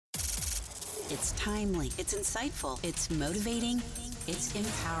It's timely, it's insightful, it's motivating, it's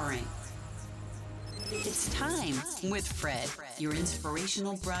empowering. It's Time with Fred, your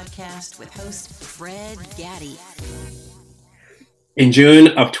inspirational broadcast with host Fred Gaddy. In June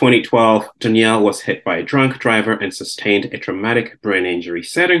of 2012, Danielle was hit by a drunk driver and sustained a traumatic brain injury,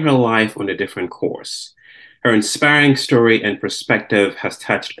 setting her life on a different course. Her inspiring story and perspective has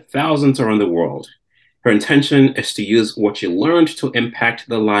touched thousands around the world. Her intention is to use what she learned to impact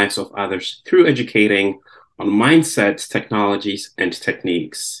the lives of others through educating on mindsets, technologies, and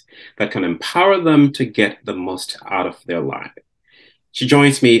techniques that can empower them to get the most out of their life. She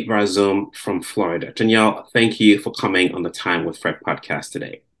joins me via Zoom from Florida. Danielle, thank you for coming on the Time with Fred podcast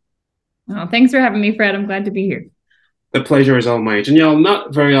today. Oh, thanks for having me, Fred. I'm glad to be here. The pleasure is all mine. Danielle,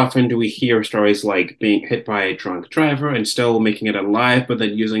 not very often do we hear stories like being hit by a drunk driver and still making it alive, but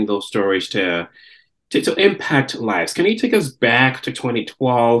then using those stories to impact lives. Can you take us back to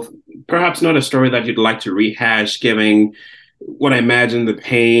 2012? Perhaps not a story that you'd like to rehash, given what I imagine the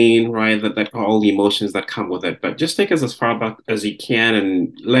pain, right, that all the emotions that come with it. But just take us as far back as you can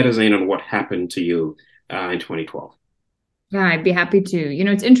and let us in on what happened to you in 2012. Yeah, I'd be happy to. You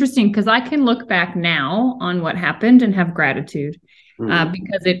know, it's interesting because I can look back now on what happened and have gratitude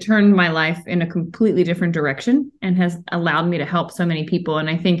because it turned my life in a completely different direction and has allowed me to help so many people. And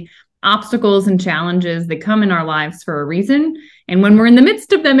I think obstacles and challenges, they come in our lives for a reason. And when we're in the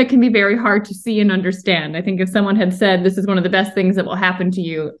midst of them, it can be very hard to see and understand. I think if someone had said, this is one of the best things that will happen to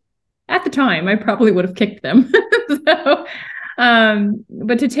you at the time, I probably would have kicked them.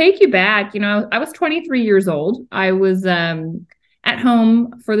 But to take you back, you know, I was 23 years old. I was at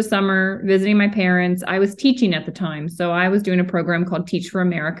home for the summer, visiting my parents. I was teaching at the time. So I was doing a program called Teach for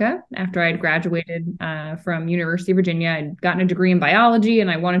America after I had graduated from University of Virginia. I'd gotten a degree in biology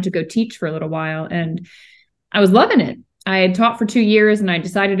and I wanted to go teach for a little while. And I was loving it. I had taught for 2 years and I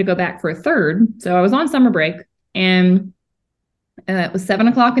decided to go back for a third. So I was on summer break and it was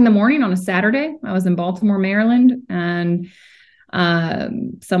 7:00 in the morning on a Saturday. I was in Baltimore, Maryland, and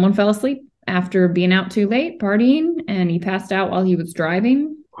someone fell asleep after being out too late partying, and he passed out while he was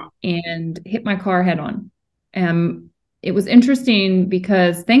driving and hit my car head on. It was interesting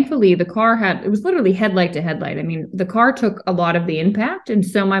because thankfully it was literally headlight to headlight. I mean, the car took a lot of the impact, and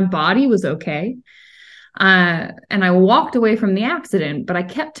so my body was okay. And I walked away from the accident, but I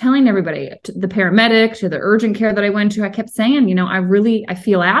kept telling everybody, to the paramedic, to the urgent care that I went to, I kept saying, you know, I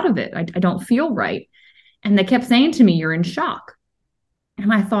feel out of it. I don't feel right. And they kept saying to me, you're in shock.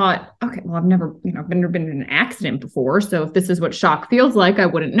 And I thought, okay, well, I've never been in an accident before. So if this is what shock feels like, I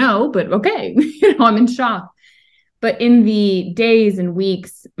wouldn't know, but okay, I'm in shock. But in the days and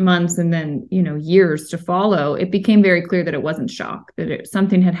weeks, months, and then, years to follow, it became very clear that it wasn't shock, that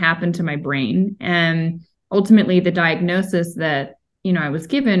something had happened to my brain. And ultimately the diagnosis that, I was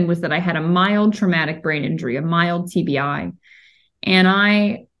given was that I had a mild traumatic brain injury, a mild TBI. And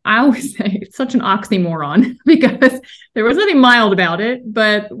I always say it's such an oxymoron because there was nothing mild about it.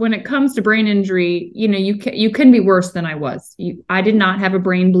 But when it comes to brain injury, you can be worse than I was. I did not have a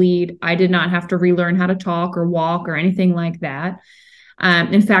brain bleed. I did not have to relearn how to talk or walk or anything like that.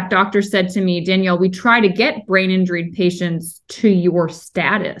 In fact, doctors said to me, Danielle, we try to get brain injured patients to your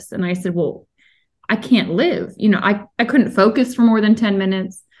status. And I said, well, I can't live. I couldn't focus for more than 10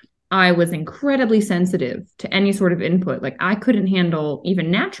 minutes. I was incredibly sensitive to any sort of input. Like I couldn't handle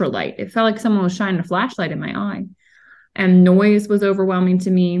even natural light. It felt like someone was shining a flashlight in my eye. And noise was overwhelming to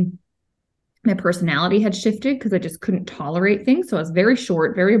me. My personality had shifted because I just couldn't tolerate things. So I was very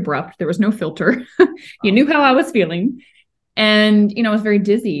short, very abrupt. There was no filter. You knew how I was feeling. And, I was very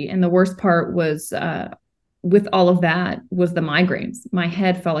dizzy. And the worst part was with all of that was the migraines. My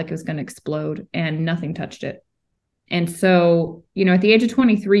head felt like it was going to explode and nothing touched it. And so, at the age of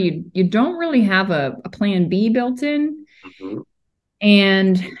 23, you don't really have a plan B built in. Mm-hmm.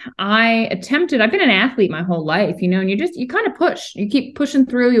 And I've been an athlete my whole life, and you kind of push, you keep pushing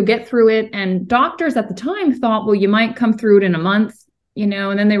through, you'll get through it. And doctors at the time thought, well, you might come through it in a month, and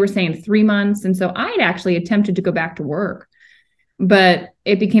then they were saying 3 months. And so I had actually attempted to go back to work, but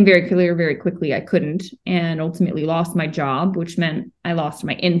it became very clear very quickly I couldn't, and ultimately lost my job, which meant I lost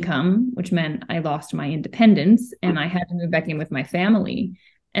my income, which meant I lost my independence, and I had to move back in with my family.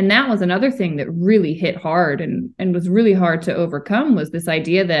 And that was another thing that really hit hard and was really hard to overcome, was this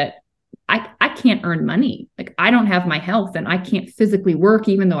idea that I can't earn money. Like I don't have my health and I can't physically work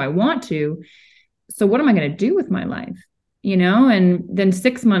even though I want to. So what am I going to do with my life? And then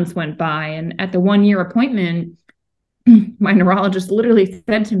 6 months went by, and at the 1-year appointment, my neurologist literally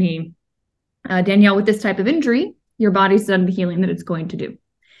said to me, Danielle, with this type of injury, your body's done the healing that it's going to do.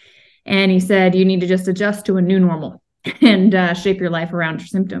 And he said, you need to just adjust to a new normal and shape your life around your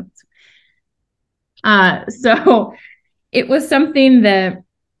symptoms. So it was something that,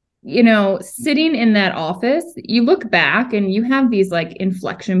 sitting in that office, you look back and you have these like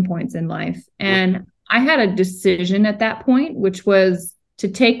inflection points in life. And I had a decision at that point, which was to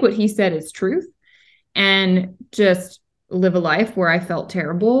take what he said as truth and just live a life where I felt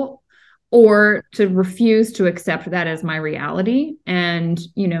terrible, or to refuse to accept that as my reality and,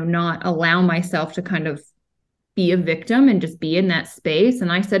 not allow myself to kind of be a victim and just be in that space.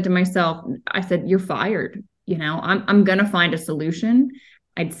 And I said to myself, you're fired. I'm going to find a solution.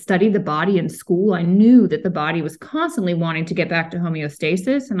 I'd studied the body in school. I knew that the body was constantly wanting to get back to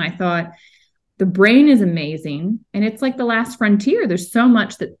homeostasis. And I thought, the brain is amazing. And it's like the last frontier. There's so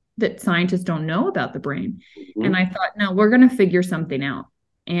much that scientists don't know about the brain. Mm-hmm. And I thought, no, we're going to figure something out.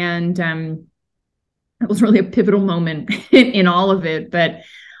 And it was really a pivotal moment in all of it. But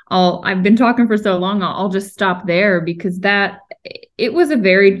I've been talking for so long, I'll just stop there, because it was a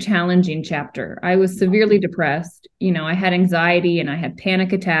very challenging chapter. I was severely depressed. I had anxiety and I had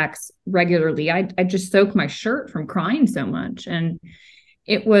panic attacks regularly. I just soaked my shirt from crying so much. And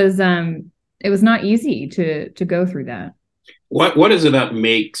it was not easy to go through that. What is it that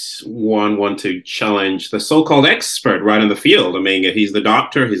makes one want to challenge the so-called expert right in the field? I mean, he's the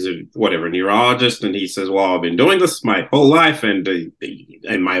doctor, he's a neurologist, and he says, well, I've been doing this my whole life, and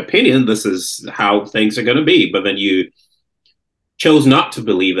in my opinion, this is how things are going to be. But then you chose not to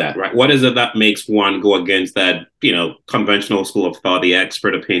believe that, right? What is it that makes one go against that, conventional school of thought, the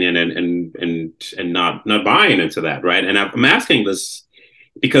expert opinion, and not buying into that, right? And I'm asking this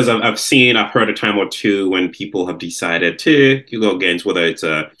because I've heard a time or two when people have decided to go against, whether it's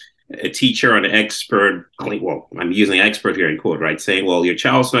a teacher or an expert. Well, I'm using expert here in quote, right? Saying, well, your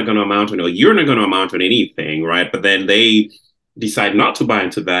child's not going to amount to, you're not going to amount to anything, right? But then they decide not to buy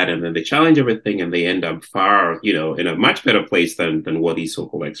into that, and then they challenge everything, and they end up far, in a much better place than what these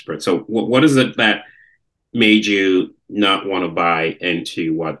so-called experts. So what is it that made you not want to buy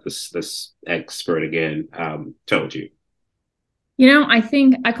into what this expert again told you? I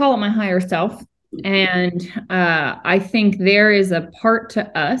think I call it my higher self. And I think there is a part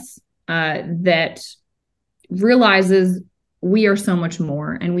to us that realizes we are so much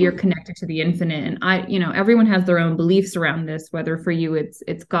more, and we are connected to the infinite. And everyone has their own beliefs around this, whether for you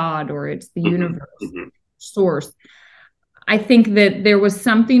it's God or it's the universe, source. I think that there was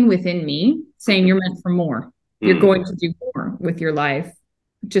something within me saying, you're meant for more. You're going to do more with your life.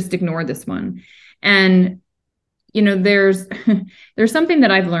 Just ignore this one. And there's something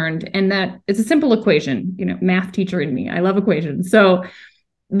that I've learned, and that it's a simple equation, math teacher in me. I love equations. So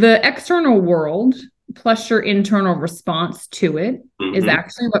the external world plus your internal response to it is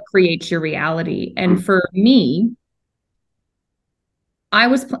actually what creates your reality. And for me, I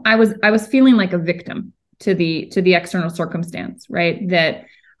was feeling like a victim to the external circumstance, right? That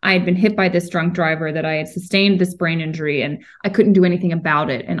I had been hit by this drunk driver, that I had sustained this brain injury, and I couldn't do anything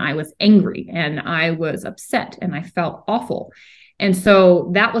about it. And I was angry and I was upset and I felt awful. And so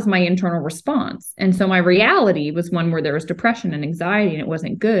that was my internal response. And so my reality was one where there was depression and anxiety, and it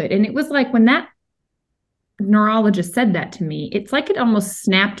wasn't good. And it was like, when that neurologist said that to me, it's like it almost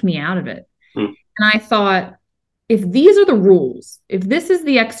snapped me out of it. And I thought, if these are the rules, if this is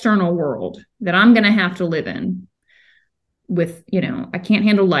the external world that I'm going to have to live in, with, I can't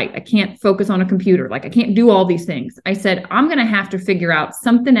handle light, I can't focus on a computer, like I can't do all these things. I said, I'm going to have to figure out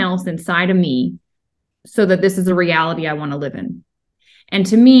something else inside of me so that this is a reality I want to live in. And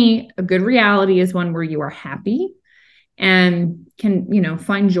to me, a good reality is one where you are happy and can,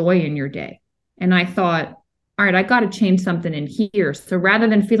 find joy in your day. And I thought, all right, I got to change something in here. So rather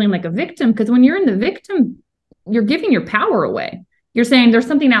than feeling like a victim, because when you're in the victim, you're giving your power away. You're saying there's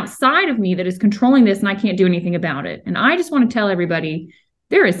something outside of me that is controlling this and I can't do anything about it. And I just want to tell everybody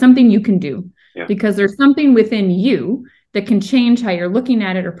there is something you can do, because there's something within you that can change how you're looking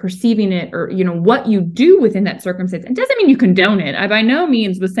at it or perceiving it, or, what you do within that circumstance. It doesn't mean you condone it. I by no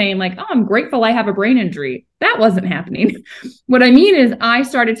means was saying like, oh, I'm grateful I have a brain injury. That wasn't happening. What I mean is I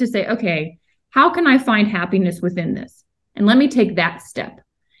started to say, okay, how can I find happiness within this? And let me take that step.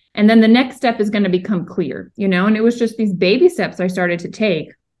 And then the next step is going to become clear, and it was just these baby steps I started to take.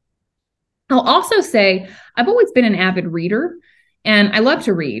 I'll also say I've always been an avid reader, and I love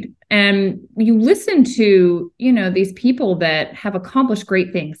to read. And you listen to, these people that have accomplished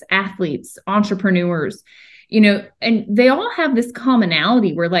great things, athletes, entrepreneurs, and they all have this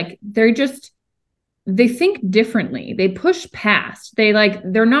commonality where like, they think differently. They push past.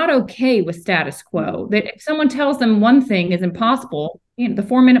 They're not okay with status quo. That if someone tells them one thing is impossible, the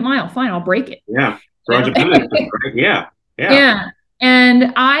 4-minute mile, fine, I'll break it. Yeah. Roger Bennett, right? Yeah. Yeah.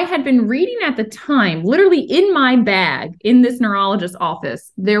 And I had been reading at the time, literally in my bag in this neurologist's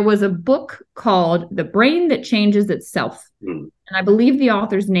office, there was a book called The Brain That Changes Itself. And I believe the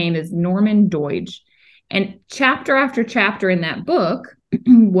author's name is Norman Doidge. And chapter after chapter in that book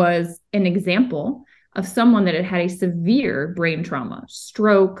was an example of someone that had had a severe brain trauma,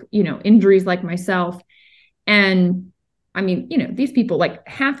 stroke, injuries like myself. And I mean, these people, like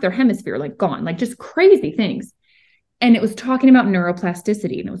half their hemisphere, like gone, like just crazy things. And it was talking about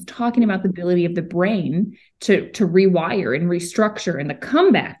neuroplasticity, and it was talking about the ability of the brain to rewire and restructure and the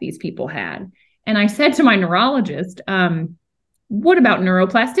comeback these people had. And I said to my neurologist, what about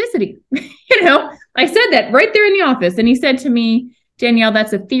neuroplasticity? I said that right there in the office. And he said to me, Danielle,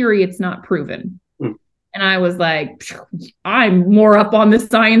 that's a theory. It's not proven. And I was like, I'm more up on the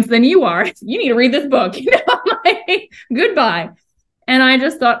science than you are. You need to read this book. Like, goodbye. And I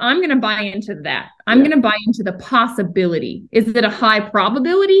just thought, I'm going to buy into that. I'm going to buy into the possibility. Is it a high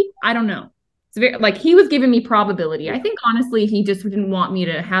probability? I don't know. It's very, like, he was giving me probability. I think, honestly, he just didn't want me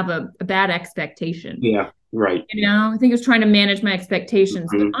to have a bad expectation. Yeah, right. I think he was trying to manage my expectations.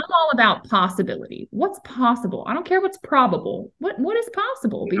 But I'm all about possibility. What's possible? I don't care what's probable. What is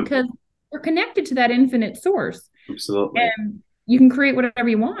possible? Because we're connected to that infinite source. Absolutely. And you can create whatever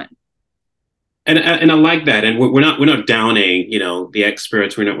you want. And I like that. And we're not downing, the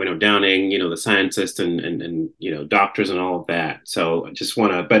experts. We're not downing, the scientists and doctors and all of that. So I just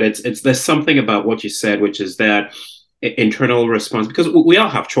want to, but there's something about what you said, which is that internal response, because we all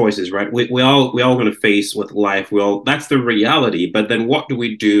have choices, right? We all going to face with life. That's the reality. But then what do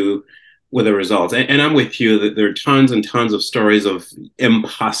we do with the results? And I'm with you that there are tons and tons of stories of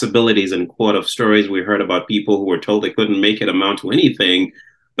impossibilities and quote of stories we heard about people who were told they couldn't make it amount to anything,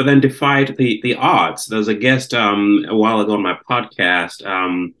 but then defied the odds. There was a guest a while ago on my podcast,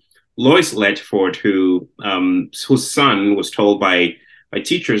 Lois Ledford, whose son was told by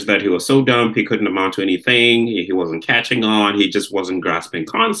teachers that he was so dumb he couldn't amount to anything. He wasn't catching on. He just wasn't grasping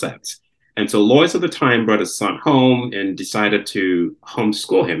concepts. And so Lois at the time brought his son home and decided to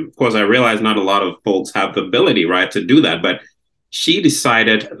homeschool him. Of course, I realize not a lot of folks have the ability, right, to do that, but she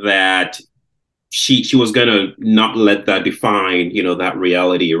decided that she was going to not let that define, that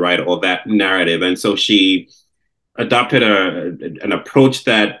reality, right, or that narrative. And so she adopted an approach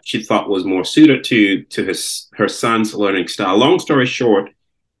that she thought was more suited to her son's learning style. Long story short,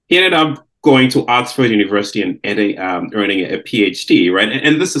 he ended up going to Oxford University and earning a PhD, right?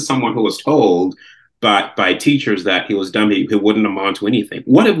 And this is someone who was told by teachers that he was dumb, he wouldn't amount to anything.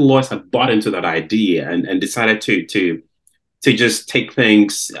 What if Lois had bought into that idea and decided to just take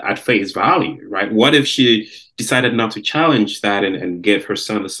things at face value, right? What if she decided not to challenge that and give her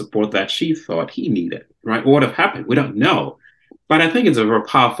son the support that she thought he needed, right? What would have happened? We don't know. But I think it's a very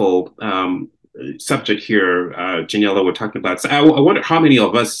powerful subject here, Janelle, that we're talking about. So I wonder how many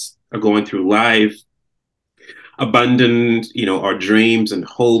of us are going through life abandoned, our dreams and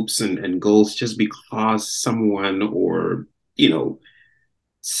hopes and goals just because someone or,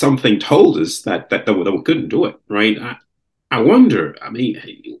 something told us that we couldn't do it, right? I wonder,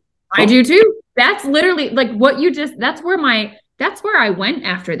 I do too. That's literally like what you just, that's where I went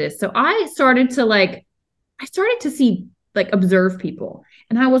after this. So I started to see, observe people,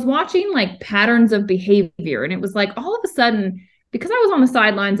 and I was watching patterns of behavior. And it was all of a sudden, because I was on the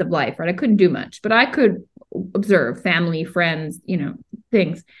sidelines of life, right? I couldn't do much, but I could observe family, friends,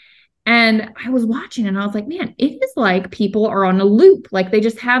 things. And I was watching and I was like, man, it is like people are on a loop. They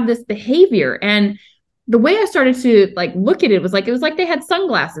just have this behavior. And the way I started to look at it was like they had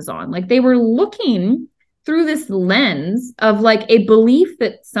sunglasses on, they were looking through this lens of a belief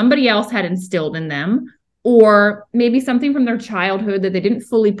that somebody else had instilled in them, or maybe something from their childhood that they didn't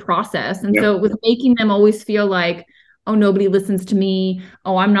fully process. And so it was making them always feel like, oh, nobody listens to me.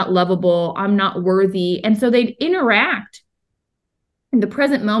 Oh, I'm not lovable. I'm not worthy. And so they'd interact in the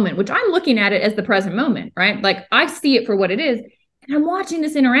present moment, which I'm looking at it as the present moment, right? I see it for what it is. And I'm watching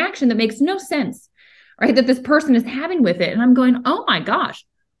this interaction that makes no sense, right? That this person is having with it. And I'm going, oh my gosh,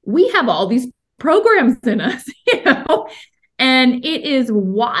 we have all these programs in us, and it is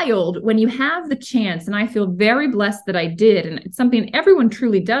wild when you have the chance. And I feel very blessed that I did. And it's something everyone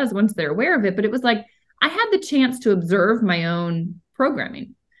truly does once they're aware of it. But it was I had the chance to observe my own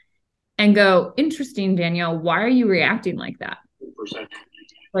programming and go, interesting, Danielle, why are you reacting like that?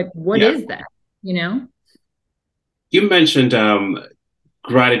 100%. What is that? You mentioned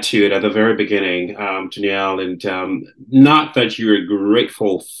gratitude at the very beginning, Danielle, and not that you're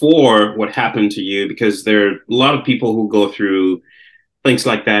grateful for what happened to you, because there are a lot of people who go through things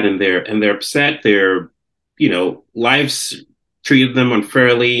like that and they're upset. Lives treated them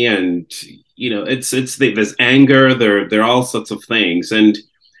unfairly, and there's anger, there are all sorts of things. And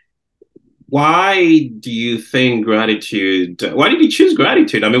why do you think gratitude? Why did you choose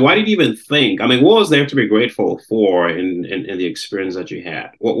gratitude? I mean, why did you even think? I mean, what was there to be grateful for in the experience that you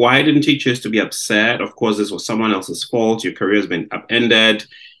had? Why didn't you choose to be upset? Of course, this was someone else's fault. Your career has been upended,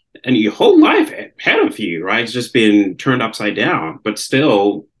 and your whole life ahead of you, right? It's just been turned upside down. But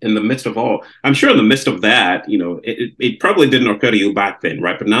still, in the midst of all, I'm sure in the midst of that, it probably didn't occur to you back then,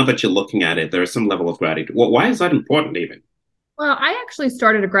 right? But now that you're looking at it, there is some level of gratitude. Well, why is that important, even? Well, I actually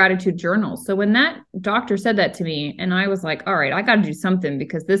started a gratitude journal. So when that doctor said that to me, and I was like, all right, I got to do something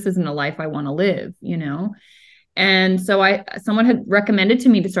because this isn't a life I want to live, And so someone had recommended to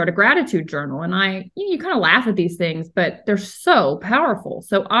me to start a gratitude journal. And you kind of laugh at these things, but they're so powerful.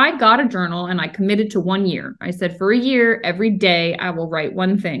 So I got a journal and I committed to 1 year. I said, for a year, every day, I will write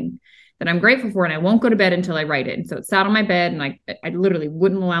one thing that I'm grateful for, and I won't go to bed until I write it. And so it sat on my bed, and I literally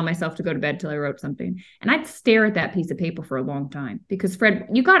wouldn't allow myself to go to bed till I wrote something. And I'd stare at that piece of paper for a long time because, Fred,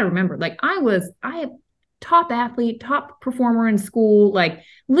 you got to remember, like I top athlete, top performer in school, like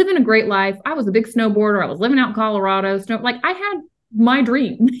living a great life. I was a big snowboarder. I was living out in Colorado. Like I had my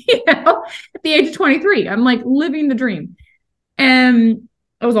dream, at the age of 23, I'm like living the dream, and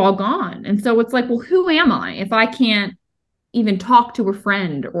it was all gone. And so it's like, well, who am I if I can't even talk to a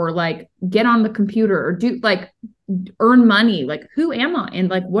friend or like get on the computer or do like earn money? Like, who am I? And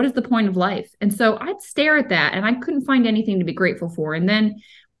like, what is the point of life? And so I'd stare at that and I couldn't find anything to be grateful for. And then,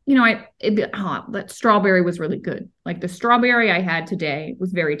 that strawberry was really good. Like the strawberry I had today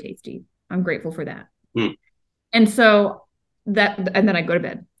was very tasty. I'm grateful for that. And so and then I go to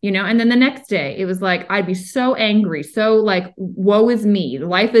bed, and then the next day it was like, I'd be so angry. So like, woe is me.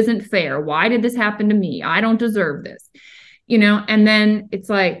 Life isn't fair. Why did this happen to me? I don't deserve this. And then it's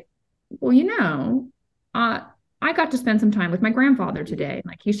like, well, I got to spend some time with my grandfather today.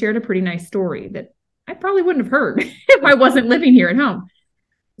 Like he shared a pretty nice story that I probably wouldn't have heard if I wasn't living here at home.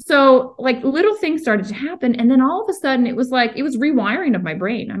 So like little things started to happen. And then all of a sudden it was like, it was rewiring of my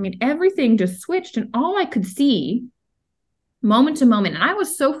brain. I mean, everything just switched and all I could see moment to moment. And I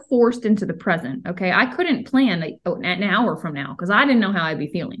was so forced into the present. Okay. I couldn't plan an hour from now because I didn't know how I'd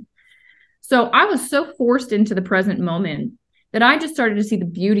be feeling. So I was so forced into the present moment that I just started to see the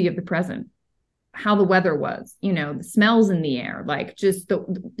beauty of the present, how the weather was, the smells in the air, like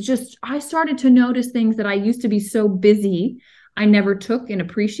I started to notice things that I used to be so busy I never took and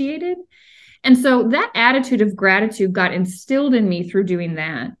appreciated. And so that attitude of gratitude got instilled in me through doing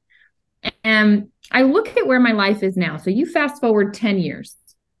that. And I look at where my life is now. So you fast forward 10 years.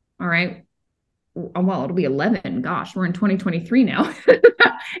 All right. Well, it'll be 11. Gosh, we're in 2023 now.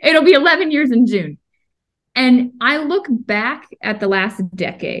 It'll be 11 years in June. And I look back at the last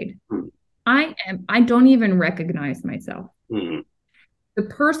decade. I don't even recognize myself. The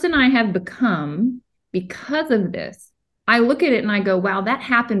person I have become because of this, I look at it and I go, wow, that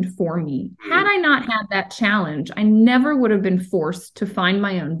happened for me. Had I not had that challenge, I never would have been forced to find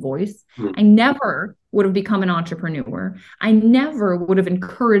my own voice. I never would have become an entrepreneur. I never would have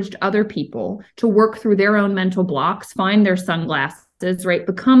encouraged other people to work through their own mental blocks, find their sunglasses, right?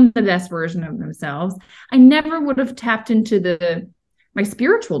 Become the best version of themselves. I never would have tapped into my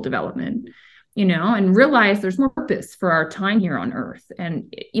spiritual development, and realized there's more purpose for our time here on earth.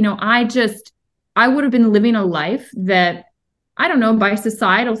 And, I would have been living a life that, I don't know, by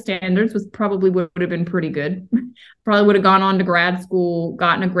societal standards would have been pretty good. Probably would have gone on to grad school,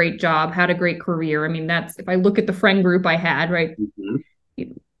 gotten a great job, had a great career. I mean, if I look at the friend group I had, right,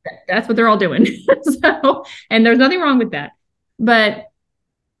 that's what they're all doing. So, and there's nothing wrong with that, but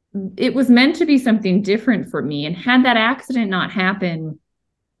it was meant to be something different for me. And had that accident not happen,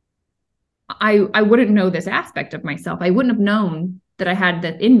 I wouldn't know this aspect of myself. I wouldn't have known that I had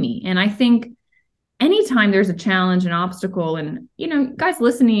that in me. And I think anytime there's a challenge, an obstacle, and, guys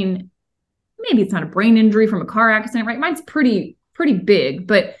listening, maybe it's not a brain injury from a car accident, right? Mine's pretty big,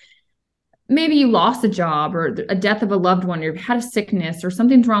 but maybe you lost a job or a death of a loved one, or you've had a sickness or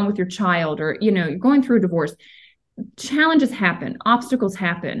something's wrong with your child, or, you're going through a divorce. Challenges happen, obstacles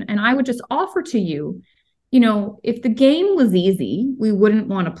happen. And I would just offer to you, if the game was easy, we wouldn't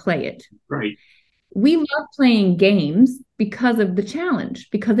want to play it. Right. We love playing games because of the challenge,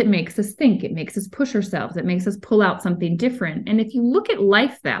 because it makes us think, it makes us push ourselves, it makes us pull out something different. And if you look at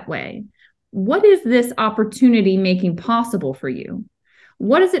life that way, what is this opportunity making possible for you?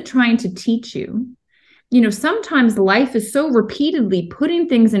 What is it trying to teach you? Sometimes life is so repeatedly putting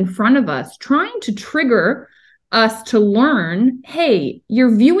things in front of us, trying to trigger us to learn, hey,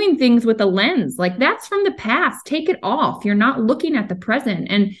 you're viewing things with a lens, like that's from the past, take it off. You're not looking at the present.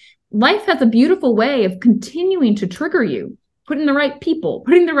 And life has a beautiful way of continuing to trigger you. putting the right people,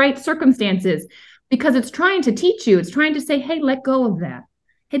 putting the right circumstances, because it's trying to teach you. It's trying to say, hey, let go of that.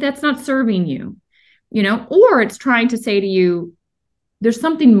 Hey, that's not serving you, or it's trying to say to you, there's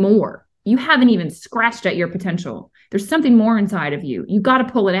something more. You haven't even scratched at your potential. There's something more inside of you. You got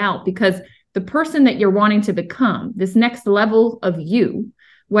to pull it out, because the person that you're wanting to become, this next level of you,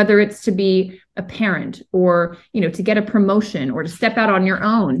 whether it's to be a parent or, to get a promotion or to step out on your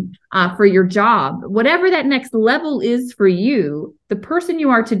own for your job, whatever that next level is for you, the person you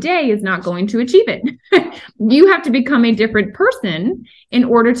are today is not going to achieve it. You have to become a different person in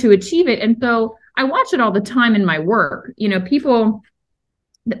order to achieve it. And so I watch it all the time in my work. People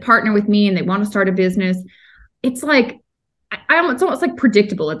that partner with me and they want to start a business, it's like, it's almost like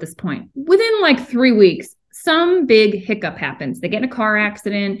predictable at this point. Within like 3 weeks, some big hiccup happens. They get in a car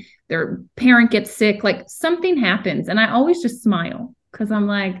accident, their parent gets sick, like something happens. And I always just smile, because I'm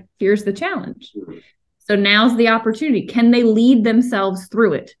like, here's the challenge. So now's the opportunity. Can they lead themselves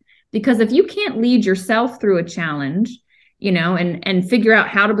through it? Because if you can't lead yourself through a challenge, and figure out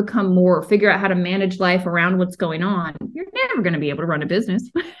how to become more, figure out how to manage life around what's going on, you're never going to be able to run a business.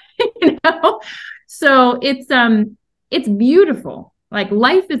 So it's beautiful. Like,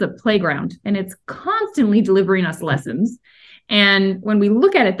 life is a playground, and it's constantly delivering us lessons. And when we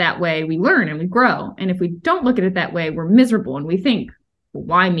look at it that way, we learn and we grow. And if we don't look at it that way, we're miserable and we think, well,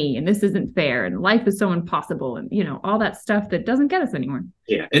 why me? And this isn't fair. And life is so impossible. And, all that stuff that doesn't get us anywhere.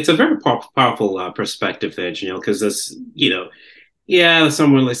 Yeah, it's a very powerful perspective there, Janelle, because this,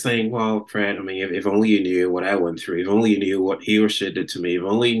 someone is saying, well, Fred, I mean, if only you knew what I went through, if only you knew what he or she did to me, if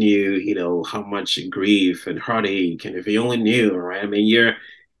only you knew, how much grief and heartache, and if you only knew, right? I mean,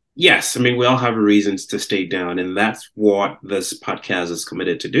 we all have reasons to stay down, and that's what this podcast is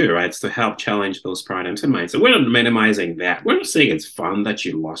committed to do, right? It's to help challenge those paradigms and minds. So we're not minimizing that. We're not saying it's fun that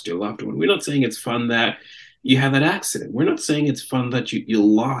you lost your loved one. We're not saying it's fun that you had that accident. We're not saying it's fun that you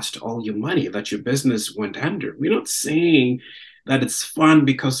lost all your money, that your business went under. We're not saying that it's fun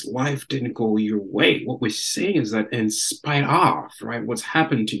because life didn't go your way. What we're saying is that in spite of, right, what's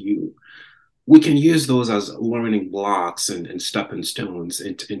happened to you, we can use those as learning blocks and stepping stones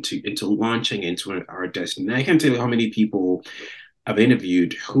into launching into our destiny. I can't tell you how many people I've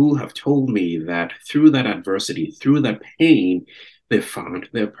interviewed who have told me that through that adversity, through that pain, they found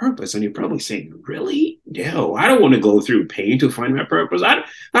their purpose. And you're probably saying, really? No, I don't want to go through pain to find my purpose. I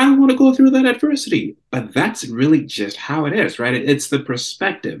don't want to go through that adversity. But that's really just how it is, right? It's the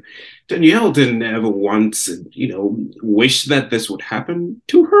perspective. Danielle didn't ever once, wish that this would happen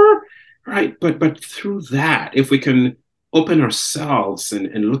to her, right? But through that, if we can open ourselves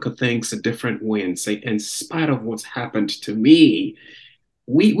and look at things a different way and say, in spite of what's happened to me,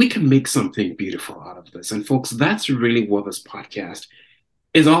 we can make something beautiful out of this. And folks, that's really what this podcast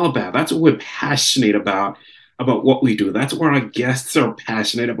is all about. That's what we're passionate about what we do. That's where our guests are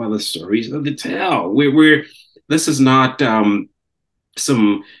passionate about the stories that they tell. This is not we're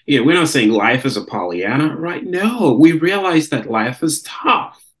not saying life is a Pollyanna, right? No, we realize that life is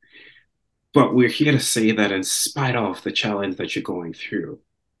tough, but we're here to say that in spite of the challenge that you're going through,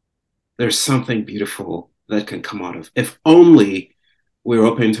 there's something beautiful that can come out of, if only we're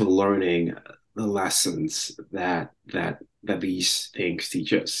open to learning the lessons that these things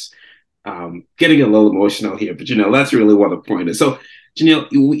teach us. Getting a little emotional here, but that's really what the point is. So, Janelle,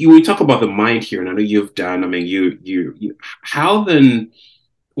 we talk about the mind here, and I know you've done. I mean, you how then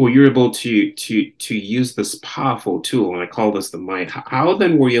were you able to use this powerful tool, and I call this the mind? How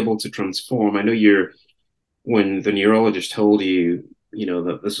then were you able to transform? I know when the neurologist told you,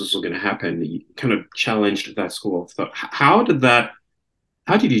 that this was going to happen, you kind of challenged that school of thought.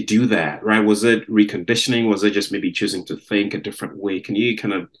 How did you do that, right? Was it reconditioning? Was it just maybe choosing to think a different way? Can you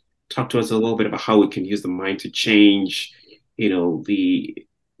kind of talk to us a little bit about how we can use the mind to change, the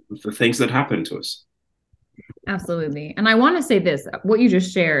things that happen to us? Absolutely. And I want to say this, what you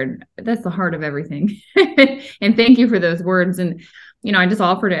just shared, that's the heart of everything. And thank you for those words. And, I just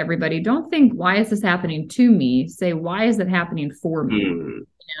offer to everybody, don't think, why is this happening to me? Say, why is it happening for me?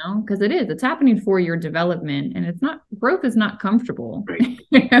 Because it's happening for your development, and growth is not comfortable. Right.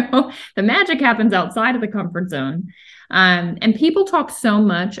 The magic happens outside of the comfort zone. And people talk so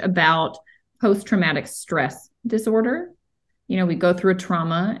much about post-traumatic stress disorder. We go through a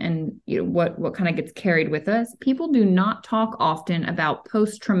trauma and what kind of gets carried with us. People do not talk often about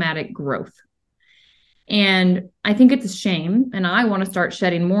post-traumatic growth. And I think it's a shame. And I want to start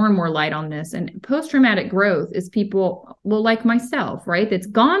shedding more and more light on this. And post-traumatic growth is people, like myself, right? That's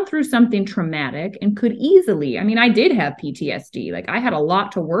gone through something traumatic and could easily, I did have PTSD. Like, I had a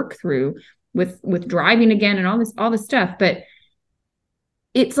lot to work through with driving again and all this stuff, but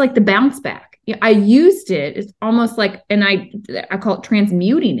it's like the bounce back. I used it. It's almost like, and I call it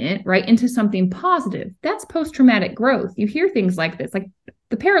transmuting it right into something positive. That's post-traumatic growth. You hear things like this, like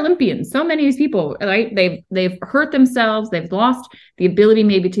the Paralympians, so many of these people, right? They've hurt themselves. They've lost the ability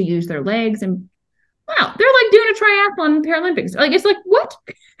maybe to use their legs, and wow, they're like doing a triathlon in the Paralympics. Like, it's like, what?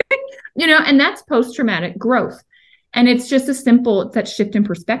 And that's post-traumatic growth. And it's just it's that shift in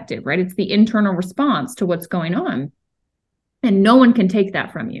perspective, right? It's the internal response to what's going on. And no one can take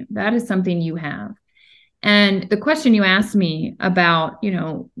that from you. That is something you have. And the question you asked me about,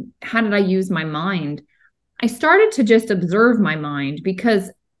 how did I use my mind? I started to just observe my mind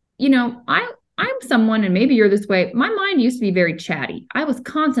because, I'm someone, and maybe you're this way. My mind used to be very chatty. I was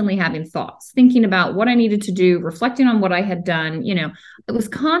constantly having thoughts, thinking about what I needed to do, reflecting on what I had done. It was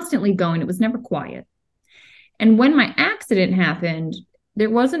constantly going. It was never quiet. And when my accident happened, there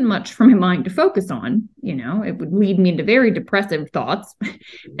wasn't much for my mind to focus on. It would lead me into very depressive thoughts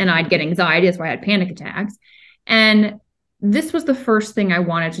and I'd get anxiety. That's why I had panic attacks. And this was the first thing I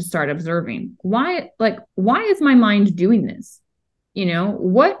wanted to start observing. Why is my mind doing this?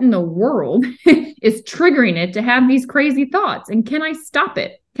 What in the world is triggering it to have these crazy thoughts? And can I stop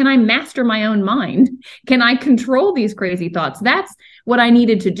it? Can I master my own mind? Can I control these crazy thoughts? That's what I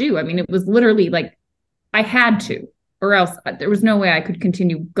needed to do. I mean, it was literally like I had to, or else there was no way I could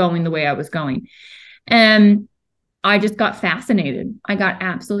continue going the way I was going. And I just got fascinated. I got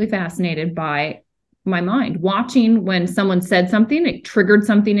absolutely fascinated by my mind, watching when someone said something, it triggered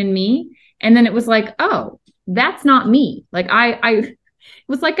something in me. And then it was like, oh, that's not me. Like it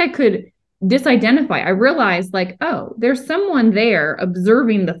was like I could disidentify. I realized like, oh, there's someone there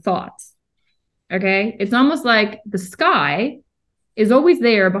observing the thoughts. Okay. It's almost like the sky is always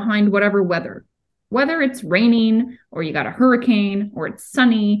there behind whatever weather. Whether it's raining or you got a hurricane or it's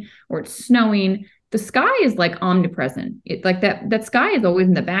sunny or it's snowing, the sky is like omnipresent. It like that sky is always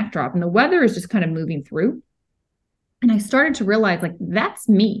in the backdrop and the weather is just kind of moving through. And I started to realize like, that's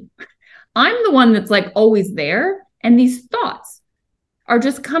me. I'm the one that's like always there. And these thoughts are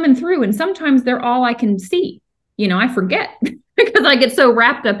just coming through. And sometimes they're all I can see. I forget because I get so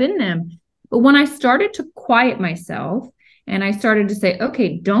wrapped up in them. But when I started to quiet myself and I started to say,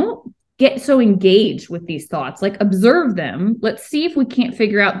 okay, don't get so engaged with these thoughts, like observe them. Let's see if we can't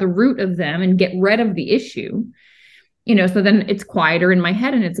figure out the root of them and get rid of the issue, so then it's quieter in my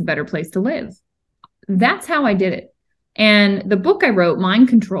head and it's a better place to live. That's how I did it. And the book I wrote, Mind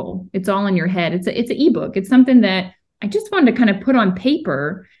Control, It's All in Your Head. It's an ebook. It's something that I just wanted to kind of put on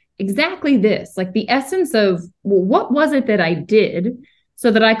paper exactly this, like the essence of, well, what was it that I did so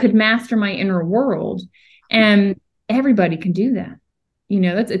that I could master my inner world? And everybody can do that.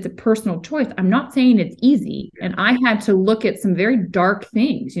 It's a personal choice. I'm not saying it's easy. And I had to look at some very dark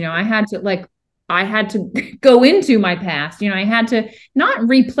things. I had to go into my past. I had to not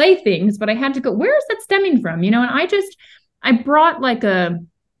replay things, but I had to go, where is that stemming from? And I brought like a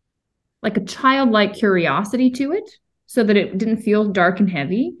childlike curiosity to it so that it didn't feel dark and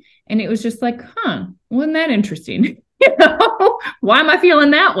heavy. And it was just like, wasn't that interesting? Why am I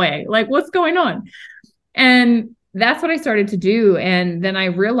feeling that way? Like, what's going on? And that's what I started to do. And then I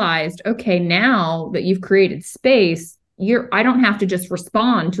realized, okay, now that you've created space, I don't have to just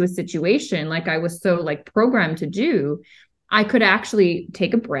respond to a situation like I was so like programmed to do. I could actually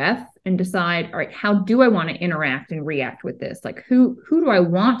take a breath and decide, all right, how do I want to interact and react with this? Like who do I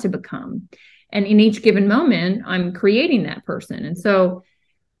want to become? And in each given moment, I'm creating that person. And so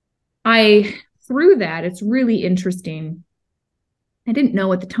through that, it's really interesting. I didn't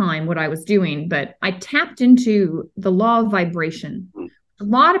know at the time what I was doing, but I tapped into the law of vibration. A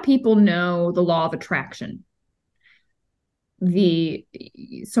lot of people know the law of attraction. So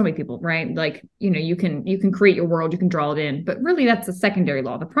many people, right? Like, you can create your world, you can draw it in, but really that's a secondary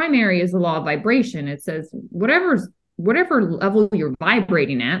law. The primary is the law of vibration. It says whatever level you're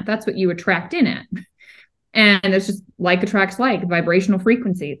vibrating at, that's what you attract in at. And it's just like attracts like, vibrational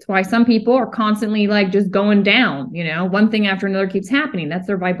frequency. It's why some people are constantly like just going down, one thing after another keeps happening. That's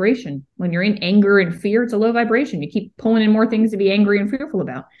their vibration. When you're in anger and fear, it's a low vibration. You keep pulling in more things to be angry and fearful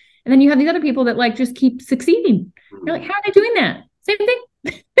about. And then you have these other people that like just keep succeeding. You're like, how are they doing that? Same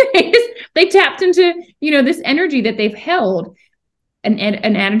thing. They tapped into, this energy that they've held, an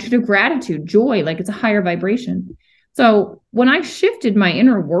attitude of gratitude, joy, like it's a higher vibration. So when I shifted my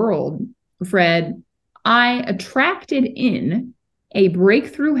inner world, Fred, I attracted in a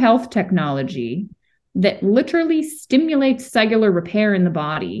breakthrough health technology that literally stimulates cellular repair in the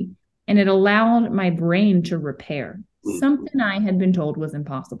body, and it allowed my brain to repair something I had been told was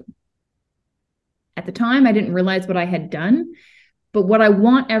impossible. At the time, I didn't realize what I had done, but what I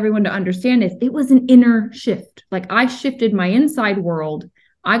want everyone to understand is it was an inner shift. Like I shifted my inside world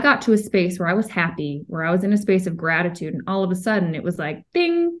I got to a space where I was happy, where I was in a space of gratitude. And all of a sudden it was like,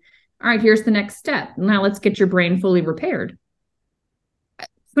 ding, all right, here's the next step. Now let's get your brain fully repaired.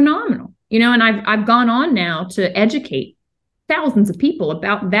 Phenomenal. And I've gone on now to educate thousands of people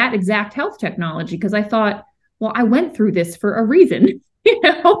about that exact health technology because I thought, well, I went through this for a reason.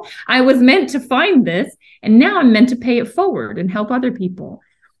 I was meant to find this, and now I'm meant to pay it forward and help other people.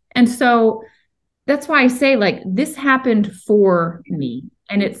 And so that's why I say, like, this happened for me.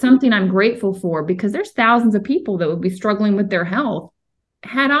 And it's something I'm grateful for because there's thousands of people that would be struggling with their health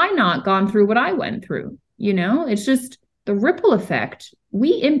had I not gone through what I went through. It's just the ripple effect.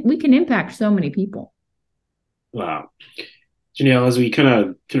 We can impact so many people. Wow. Janelle, as we kind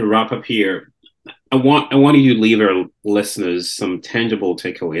of wrap up here, I want you to leave our listeners some tangible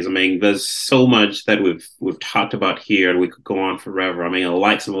takeaways. I mean, there's so much that we've talked about here, and we could go on forever. I mean, I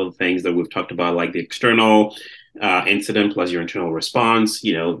like some of the things that we've talked about, like the external incident plus your internal response,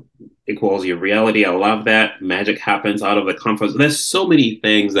 equals your reality. I love that. Magic happens out of the comfort. There's so many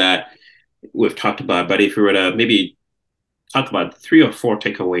things that we've talked about, but if we were to maybe talk about 3 or 4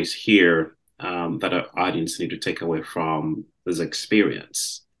 takeaways here that our audience need to take away from this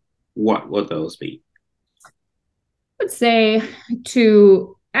experience, what would those be? I would say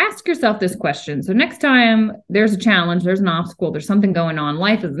to ask yourself this question. So next time there's a challenge, there's an obstacle, there's something going on,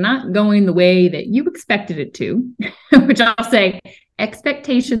 life is not going the way that you expected it to, which I'll say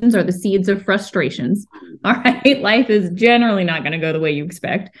expectations are the seeds of frustrations. All right. Life is generally not going to go the way you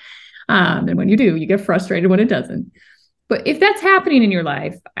expect. And when you do, you get frustrated when it doesn't. But if that's happening in your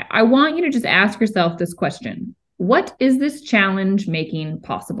life, I want you to just ask yourself this question. What is this challenge making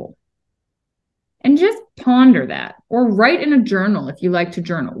possible? And just ponder that, or write in a journal if you like to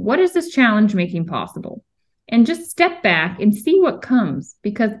journal. What is this challenge making possible? And just step back and see what comes,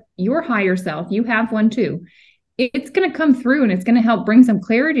 because your higher self, you have one too. It's going to come through and it's going to help bring some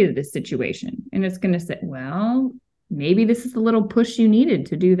clarity to this situation. And it's going to say, well, maybe this is the little push you needed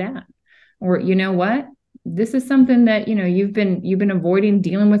to do that. Or, you know what? This is something that, you've been avoiding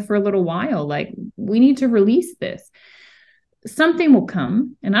dealing with for a little while. Like, we need to release this. Something will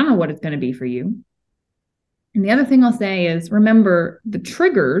come, and I don't know what it's going to be for you. And the other thing I'll say is, remember the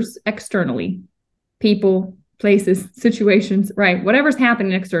triggers externally, people, places, situations, right? Whatever's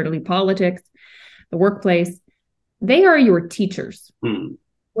happening externally, politics, the workplace, they are your teachers.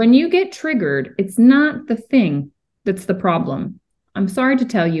 When you get triggered, it's not the thing that's the problem. I'm sorry to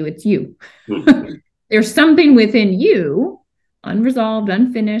tell you, it's you. There's something within you, unresolved,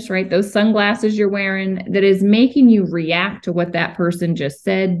 unfinished, right? Those sunglasses you're wearing, that is making you react to what that person just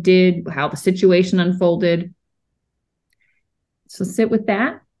said, did, how the situation unfolded. So sit with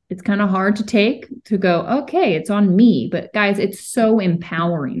that. It's kind of hard to go, okay, it's on me. But guys, it's so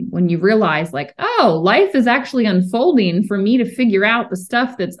empowering when you realize, like, oh, life is actually unfolding for me to figure out the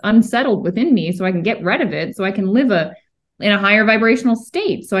stuff that's unsettled within me so I can get rid of it, so I can live in a higher vibrational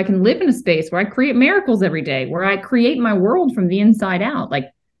state, so I can live in a space where I create miracles every day, where I create my world from the inside out.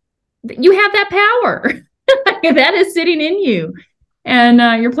 Like, you have that power. That is sitting in you.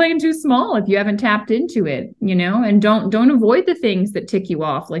 And you're playing too small if you haven't tapped into it, and don't avoid the things that tick you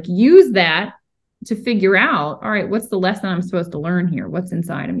off. Like, use that to figure out, all right, what's the lesson I'm supposed to learn here? What's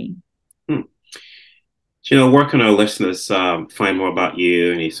inside of me? Where can our listeners find more about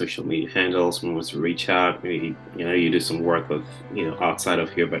you? Any social media handles? Someone wants to reach out? Maybe, you do some work with, outside of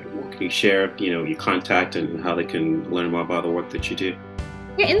here, but what can you share, your contact and how they can learn more about the work that you do?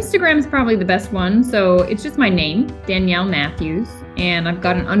 Yeah, Instagram is probably the best one. So it's just my name, Danielle Matthews, and I've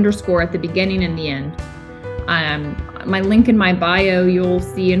got an underscore at the beginning and the end. My link in my bio, you'll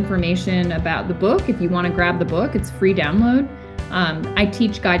see information about the book. If you want to grab the book, it's free download. I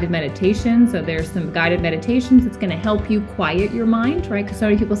teach guided meditation. So there's some guided meditations that's going to help you quiet your mind, right? Because so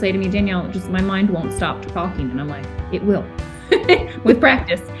many people say to me, Danielle, just my mind won't stop talking. And I'm like, it will with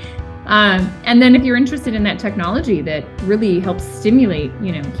practice. And then if you're interested in that technology that really helps stimulate,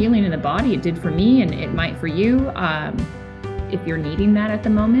 healing in the body, it did for me and it might for you. If you're needing that at the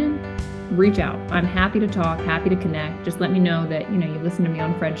moment, reach out. I'm happy to talk, happy to connect. Just let me know that, you listen to me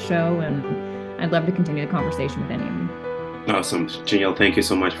on Fred's show, and I'd love to continue the conversation with any of you. Awesome. Janelle, thank you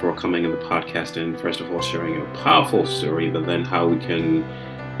so much for coming on the podcast and first of all sharing your powerful story, but then how we can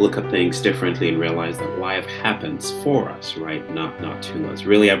look at things differently and realize that life happens for us, right? Not to us.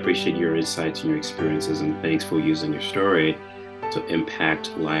 Really appreciate your insights and your experiences, and thanks for using your story to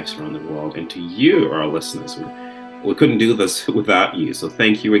impact lives around the world. And to you, our listeners, we couldn't do this without you. So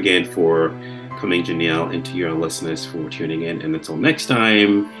thank you again for coming, Janelle, and to your listeners for tuning in. And until next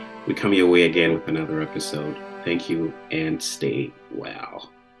time, we come your way again with another episode. Thank you and stay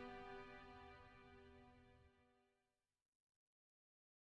well.